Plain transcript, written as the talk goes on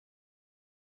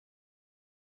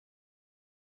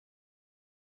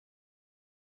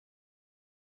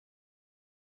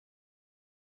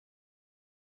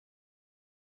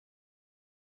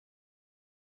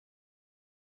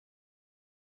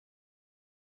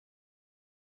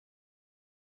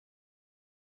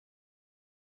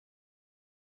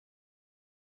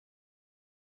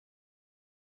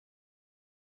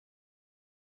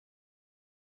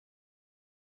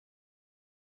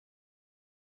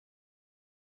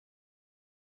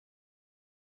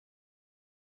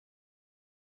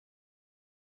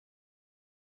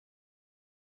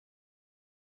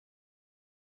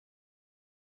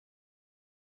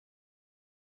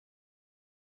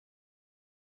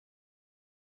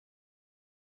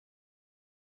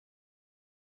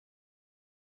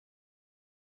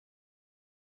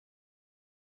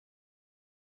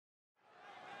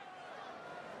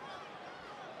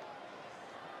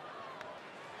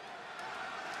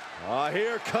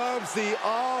Here comes the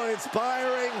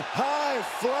awe-inspiring,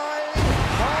 high-flying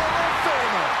Hall of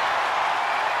Famer.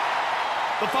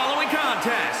 The following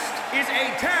contest is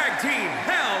a tag team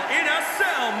Hell in a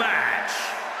Cell match.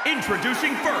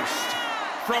 Introducing first,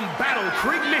 from Battle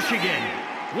Creek, Michigan,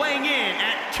 weighing in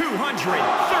at 235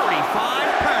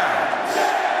 pounds,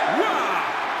 Rob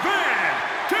Van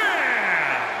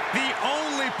Dam. The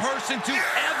only person to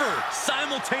ever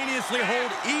simultaneously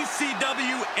hold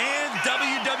ECW and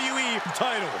WWE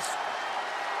titles.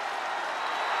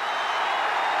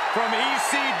 From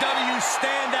ECW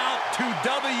standout to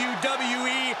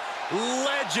WWE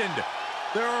legend,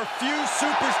 there are few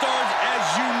superstars as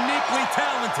uniquely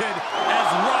talented as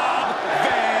Rob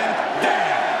Van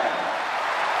Dam.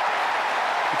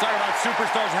 We talk about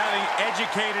superstars having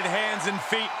educated hands and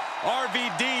feet.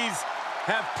 RVDs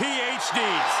have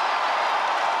PhDs.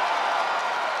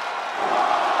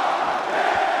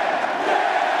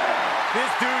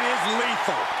 This dude is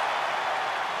lethal.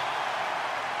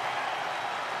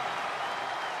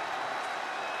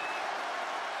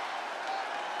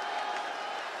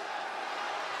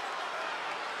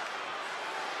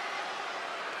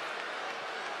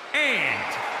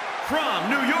 And from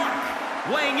New York,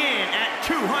 weighing in at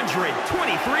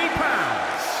 223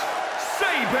 pounds,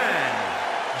 Sabu.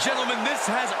 Gentlemen, this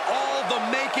has all the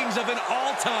makings of an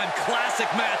all-time classic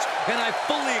match, and I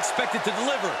fully expect it to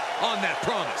deliver on that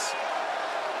promise.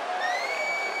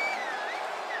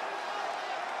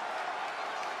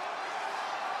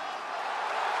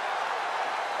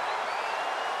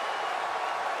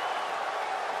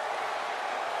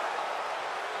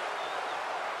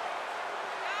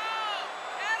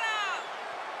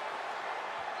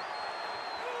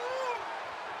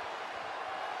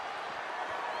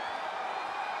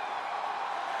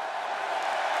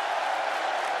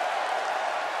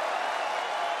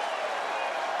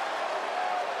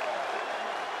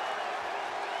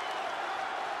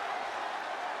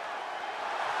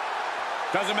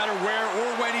 Doesn't matter where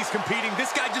or when he's competing,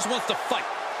 this guy just wants to fight,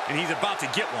 and he's about to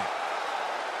get one.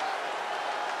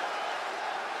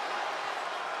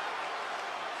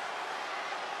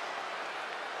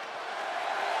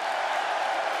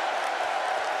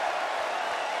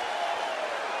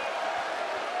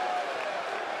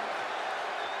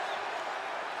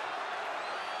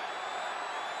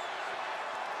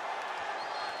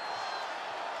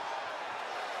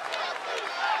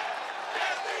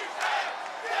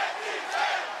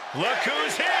 Look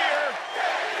who's here!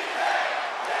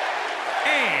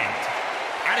 And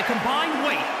at a combined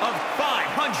weight of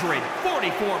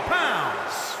 544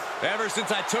 pounds. Ever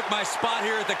since I took my spot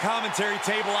here at the commentary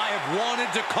table, I have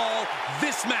wanted to call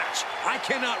this match. I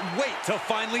cannot wait to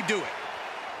finally do it.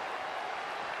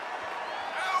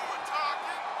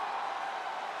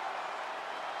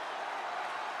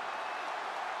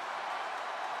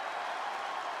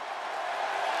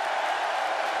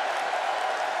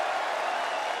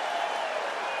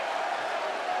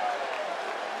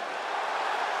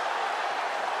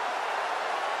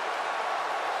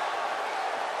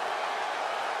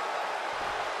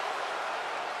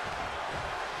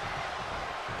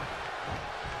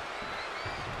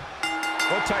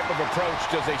 What type of approach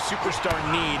does a superstar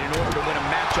need in order to win a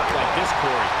matchup like this,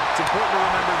 Corey? It's important to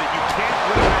remember that you can't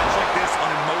win a match like this on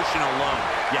emotion alone.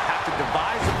 You have to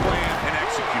devise a plan and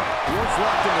execute it. What's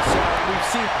left in the cell? We've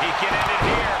seen He can end it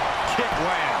here. Kick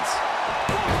lands.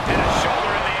 And a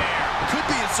shoulder in the air. Could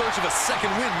be in search of a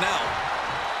second win now.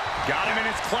 got him in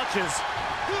his clutches.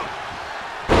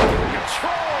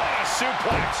 Control and a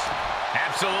suplex.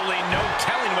 Absolutely no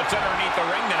telling what's underneath the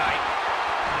ring tonight.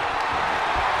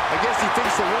 I guess he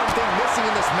thinks the one thing missing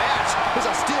in this match is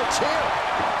a steel chair.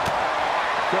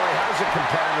 Corey, how does a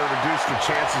competitor reduce the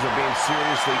chances of being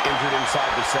seriously injured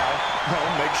inside the cell? Well,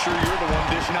 make sure you're the one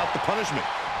dishing out the punishment.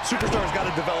 Superstars got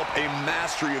to develop a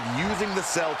mastery of using the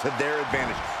cell to their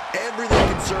advantage. Everything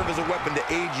can serve as a weapon to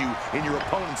aid you in your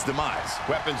opponent's demise.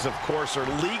 Weapons, of course, are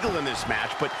legal in this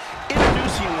match, but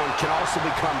introducing one can also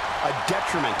become a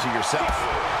detriment to yourself.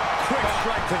 Quick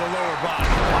strike to the lower body.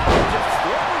 Just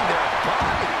throwing their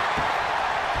body.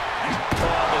 Oh,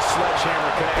 the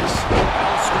sledgehammer connects.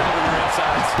 I'll scramble your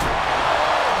insides.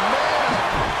 Oh, man.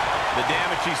 The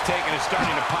damage he's taken is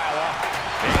starting to pile up.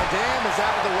 Van Dam is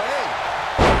out of the way.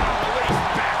 Release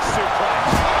back suplex.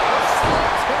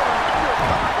 Sledgehammer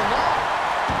undercut and now.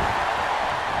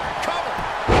 Cover.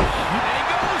 And he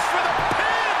goes for the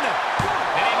pin.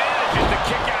 And he manages to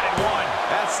kick out at one.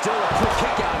 That's still a quick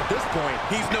kick out at this point.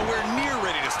 He's nowhere near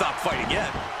ready to stop fighting yet.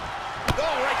 Oh,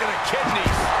 right to the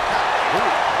kidneys.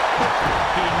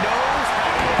 He knows how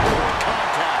to avoid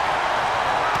contact.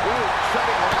 Ooh,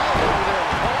 treading around over their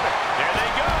opponent. There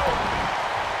they go.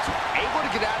 Able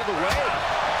to get out of the way.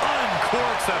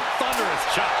 Connects a thunderous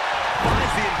chop.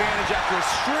 Finds the advantage after a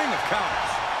string of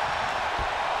counters.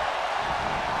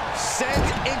 Sent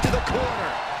into the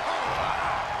corner.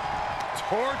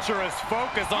 Torturous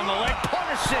focus on the leg,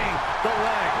 punishing the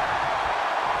leg.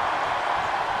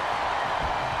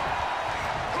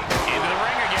 Into the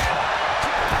ring again.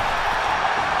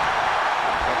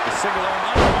 Up the single arm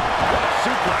under. What a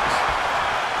suplex.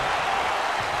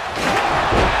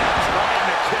 Trying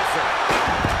to kiss her.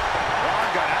 Braun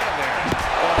got out of there.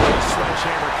 Oh, the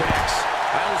sledgehammer connects.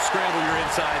 That'll scramble your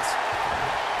insides.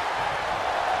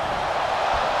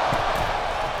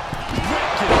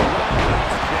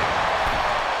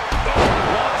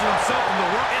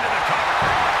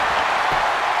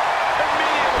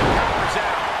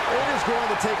 Going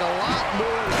to take a lot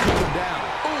more to keep him down.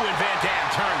 Ooh, and Van Dam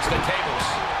turns the tables.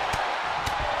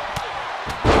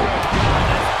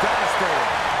 That's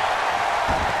devastating.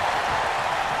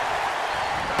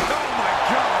 Oh, my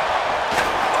God.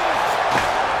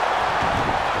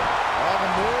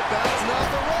 Evan Moore bouncing off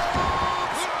the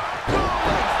ropes.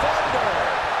 Rolling thunder.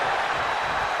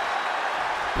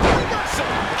 Reversal.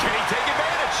 Can he take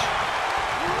advantage?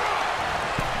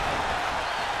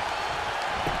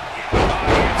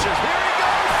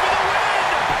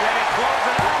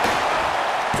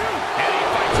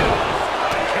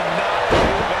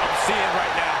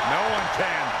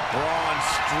 Braun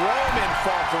Strowman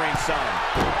faltering some.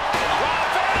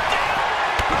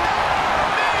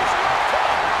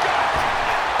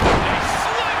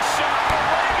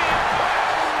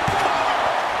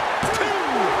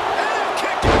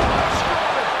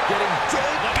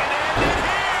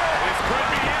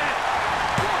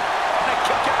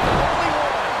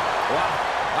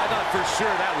 For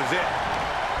sure, that was it.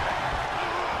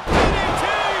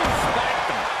 Spiked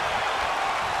him.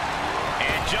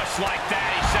 And just like that,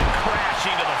 he sent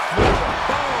crashing to the floor.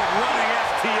 Boom! Running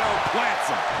FTO plants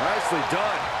him. Nicely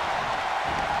done.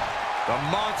 The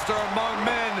monster among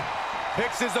men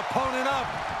picks his opponent up.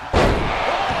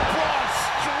 Oh, Braun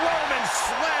Strowman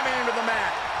slamming into the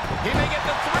mat. He may get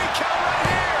the 3 count right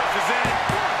here. This is it.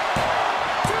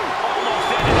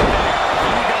 Almost ended it there.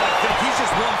 You gotta think he's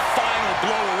just one final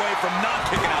blow away from not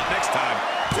kicking out next time.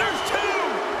 There's 2!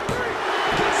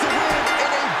 Gets the win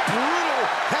in a brutal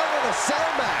Hell in a Cell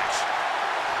match.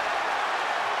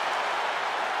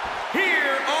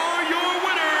 Here are your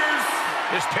winners.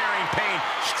 This pairing paid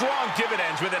strong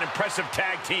dividends with an impressive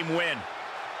tag team win.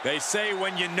 They say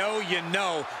when you know,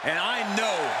 and I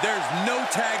know there's no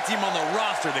tag team on the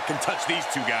roster that can touch these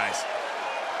 2 guys.